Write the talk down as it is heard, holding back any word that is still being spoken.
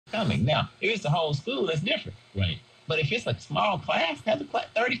coming. Now, if it's the whole school, that's different. Right. But if it's a small class, have the class,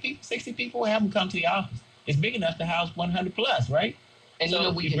 30 people, 60 people, have them come to the office. It's big enough to house 100 plus, right? And so you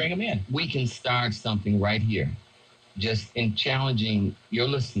know, we can bring them in. We can start something right here, just in challenging your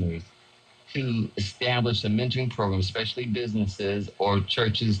listeners to establish a mentoring program, especially businesses or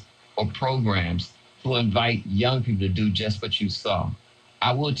churches or programs, to invite young people to do just what you saw.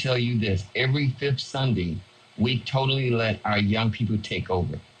 I will tell you this, every fifth Sunday, we totally let our young people take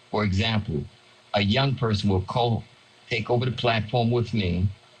over. For example, a young person will take over the platform with me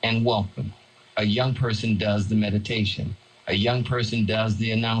and welcome. A young person does the meditation. A young person does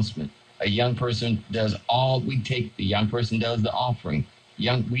the announcement. A young person does the young person does the offering.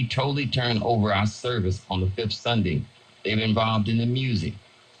 We totally turn over our service on the fifth Sunday. They're involved in the music.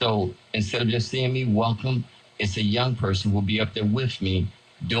 So instead of just seeing me welcome, it's a young person who will be up there with me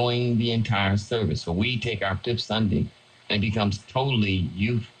doing the entire service. So we take our fifth Sunday and it becomes totally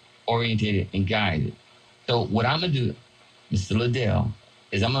youth oriented and guided. So what I'm going to do, Mr. Liddell,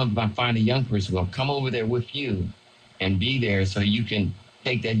 is I'm going to find a young person who will come over there with you and be there so you can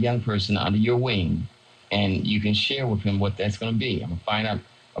take that young person under your wing and you can share with him what that's going to be. I'm going to find out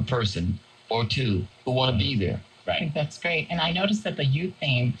a person or two who want to be there. Right. I think that's great. And I noticed that the youth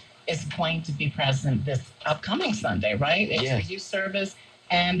theme is going to be present this upcoming Sunday, right? It's yes. a youth service.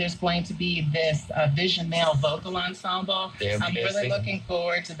 And there's going to be this Vision Male Vocal Ensemble. I'm really looking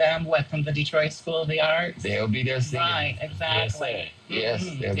forward to them, from the Detroit School of the Arts. They'll be there singing. Right, exactly. Yes,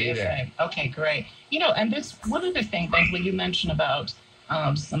 they'll be there. Okay, great. And there's one other thing, Bentley, you mentioned about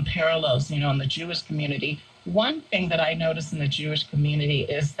some parallels, in the Jewish community. One thing that I notice in the Jewish community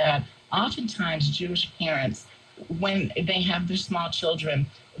is that oftentimes Jewish parents, when they have their small children,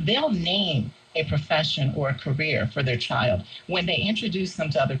 they'll name a profession or a career for their child. When they introduce them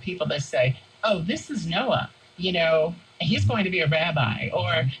to other people, they say, oh, this is Noah, he's going to be a rabbi,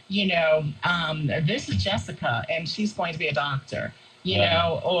 or, this is Jessica and she's going to be a doctor,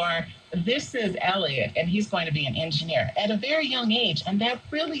 or this is Elliot and he's going to be an engineer at a very young age. And that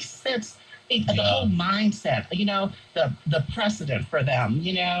really sets the whole mindset, the precedent for them,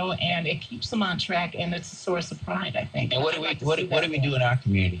 and it keeps them on track, and it's a source of pride, I think. And what do we do in our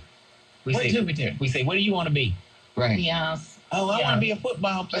community? What do we do? We say, what do you want to be? Right. Yes. Oh, I want to be a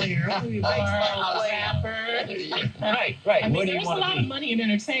football player. I want to be a baseball rapper. Right. I mean, there's a lot of money in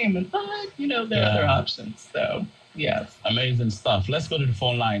entertainment, but, there are other options. So, yes. Amazing stuff. Let's go to the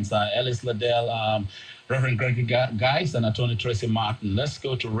phone lines. Ellis Liddell, Reverend Gregory Geist, and Attorney Tracy Martin. Let's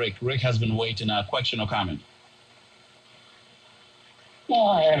go to Rick. Rick has been waiting. Question or comment? Well,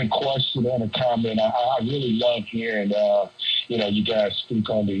 I had a question and a comment. I really love hearing, you guys speak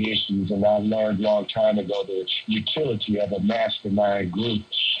on the issues, and I learned a long time ago the utility of a mastermind group.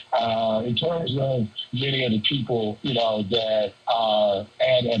 In terms of many of the people, that are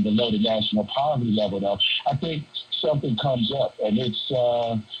at and below the national poverty level, though, I think something comes up, and it's,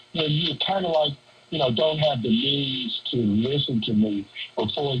 you're kind of like, don't have the means to listen to me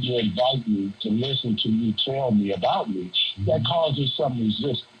before you invite me to listen to you tell me about me. Mm-hmm. That causes some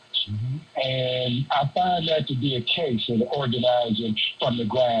resistance. Mm-hmm. And I find that to be a case in organizing from the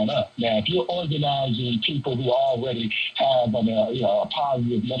ground up. Now, if you're organizing people who already have a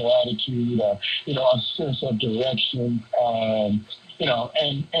positive mental attitude, a sense of direction, and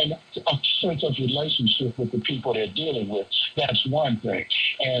a sense of relationship with the people they're dealing with, that's one thing.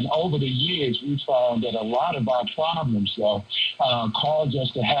 And over the years, we found that a lot of our problems, though, cause us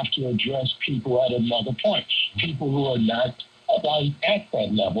to have to address people at another point, people who are not quite at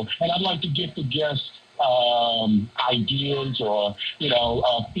that level. And I'd like to get the guests ideas or,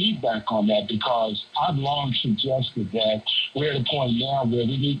 feedback on that, because I've long suggested that we're at a point now where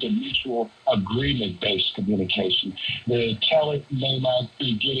we need the mutual agreement-based communication. The talent may not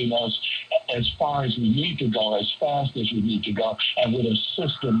be getting us as far as we need to go, as fast as we need to go, and with a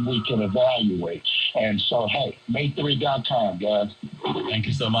system we can evaluate. And so, hey, May3.com, guys. Thank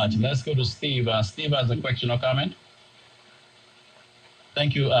you so much. Let's go to Steve. Steve has a question or comment.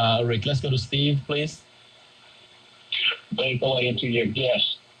 Thank you, Rick. Let's go to Steve, please. Thank you to your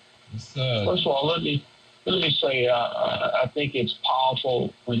guest. First of all, let me say I think it's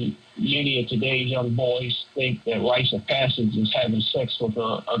powerful when many of today's young boys think that rites of passage is having sex with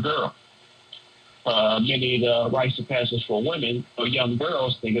a girl. Many of the rites of passage for women or young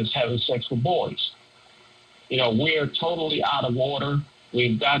girls think it's having sex with boys. We're totally out of order.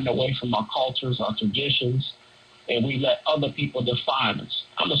 We've gotten away from our cultures, our traditions, and we let other people define us.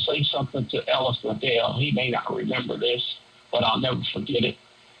 I'm going to say something to Ellis Liddell. He may not remember this, but I'll never forget it.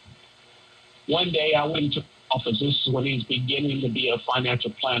 One day I went into office. This is when he was beginning to be a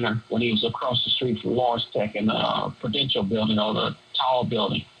financial planner, when he was across the street from Lawrence Tech in the Prudential building or the Tower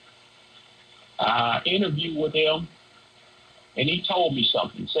building. I interviewed with him, and he told me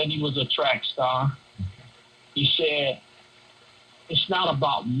something. He said he was a track star. He said, it's not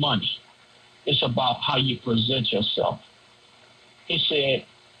about money. It's about how you present yourself. He said,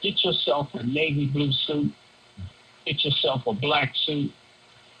 get yourself a navy blue suit. Get yourself a black suit.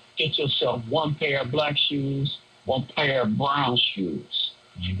 Get yourself one pair of black shoes, one pair of brown shoes.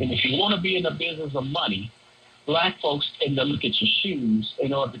 And if you want to be in the business of money, black folks tend to look at your shoes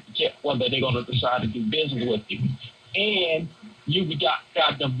in order to get whether they're going to decide to do business with you. And you got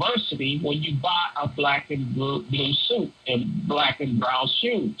diversity when you buy a black and blue suit and black and brown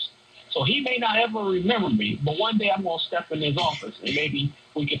shoes. So he may not ever remember me, but one day I'm going to step in his office and maybe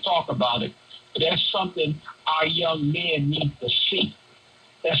we can talk about it. But that's something our young men need to see.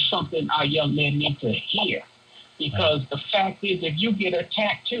 That's something our young men need to hear. Because the fact is, if you get a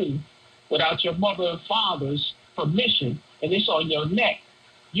tattoo without your mother and father's permission and it's on your neck,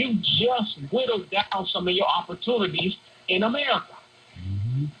 you just whittled down some of your opportunities in America.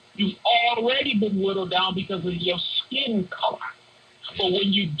 Mm-hmm. You've already been whittled down because of your skin color. But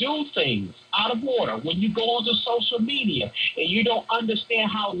when you do things out of order, when you go onto social media and you don't understand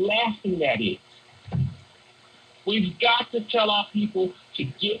how lasting that is, we've got to tell our people to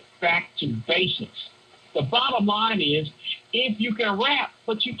get back to basics. The bottom line is, if you can rap,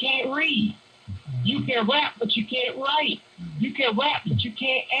 but you can't read. You can rap, but you can't write. You can rap, but you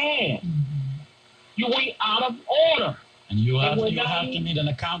can't add. You ain't out of order. And you have to need an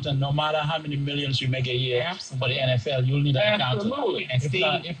accountant, no matter how many millions you make a year. For the NFL, you'll need an accountant. Absolutely.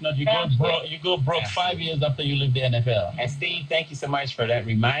 And if not, you go broke 5 years after you leave the NFL. And Steve, thank you so much for that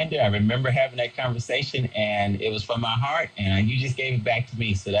reminder. I remember having that conversation, and it was from my heart, and you just gave it back to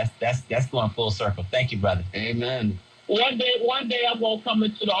me. So that's going full circle. Thank you, brother. Amen. One day I'm gonna come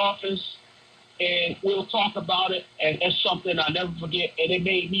into the office and we'll talk about it, and that's something I'll never forget. And it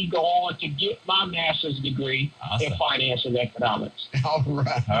made me go on to get my master's degree in finance and economics. All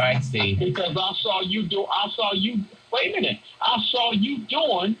right, Steve. Because I saw you doing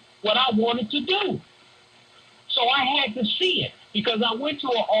what I wanted to do. So I had to see it because I went to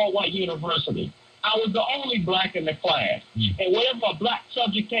an all-white university. I was the only black in the class. And whenever a black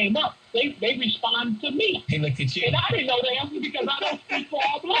subject came up, they responded to me. He looked at you. And I didn't know the answer because I don't speak for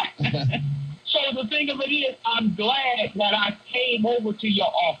all blacks. So the thing of it is, I'm glad that I came over to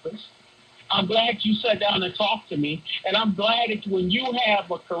your office. I'm glad you sat down and talked to me. And I'm glad that when you have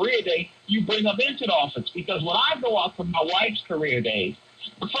a career day, you bring them into the office. Because when I go out to my wife's career days,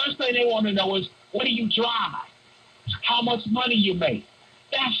 the first thing they want to know is, what do you drive? How much money you make?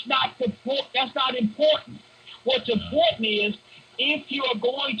 That's not important. What's important is, if you are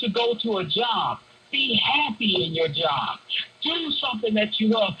going to go to a job, be happy in your job. Do something that you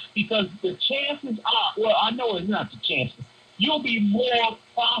love, because the chances are, well, I know it's not the chances, you'll be more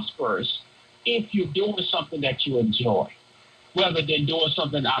prosperous if you're doing something that you enjoy, rather than doing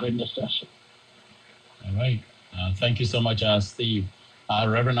something out of necessity. All right. Thank you so much, Steve.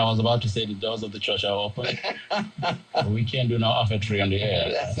 Reverend, I was about to say the doors of the church are open. We can't do no offertory on the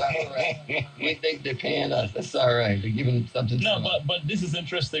air. That's all right. We think they're paying us. That's all right. They're giving something. No, but this is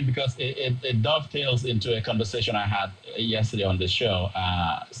interesting because it dovetails into a conversation I had yesterday on the show,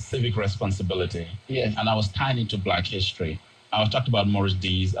 civic responsibility. Yes. And I was tying into Black history. I talked about Morris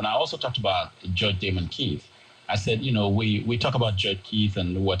Dees, and I also talked about Judge Damon Keith. I said, we talk about Judge Keith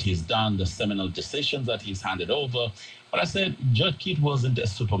and what he's done, the seminal decisions that he's handed over. But I said, Judge Keith wasn't a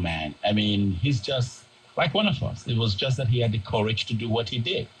Superman. I mean, he's just like one of us. It was just that he had the courage to do what he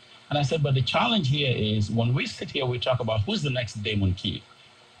did. And I said, but the challenge here is when we sit here, we talk about who's the next Damon Keith,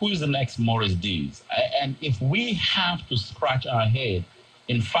 who is the next Morris Dees. And if we have to scratch our head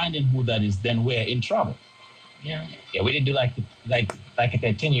in finding who that is, then we're in trouble. Yeah, we didn't do like at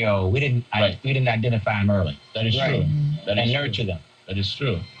that 10-year-old. We didn't identify them early. That is true. And nurture them. That is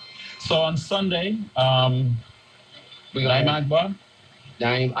true. So on Sunday, Naim Akbar?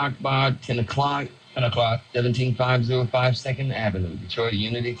 Naim Akbar, 10 o'clock. 10 o'clock. 17505 2nd Avenue, Detroit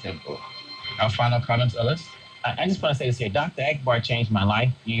Unity Temple. Our final comments, Ellis? I just want to say this here. Dr. Akbar changed my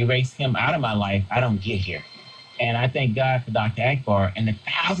life. You erased him out of my life, I don't get here. And I thank God for Dr. Akbar and the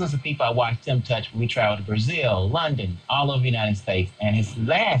thousands of people I watched him touch when we traveled to Brazil, London, all over the United States. And his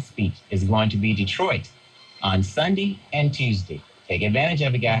last speech is going to be Detroit on Sunday and Tuesday. Take advantage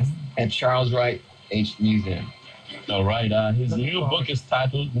of it, guys. At Charles Wright H. Museum. All right. His new book is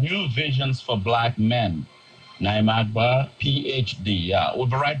titled New Visions for Black Men. Naim Akbar, PhD. We'll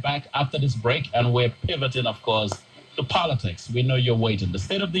be right back after this break, and we're pivoting, of course, to politics. We know you're waiting. The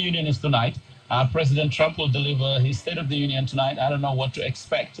State of the Union is tonight. President Trump will deliver his State of the Union tonight. I don't know what to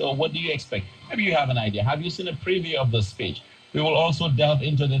expect. Or what do you expect? Maybe you have an idea. Have you seen a preview of the speech? We will also delve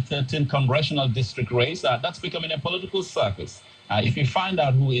into the 13th congressional district race. That's becoming a political circus. If you find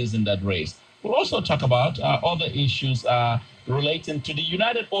out who is in that race, we'll also talk about other issues relating to the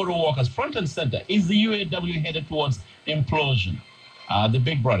United Auto Workers front and center. Is the UAW headed towards implosion? The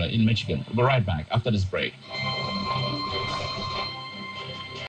big brother in Michigan. We'll be right back after this break.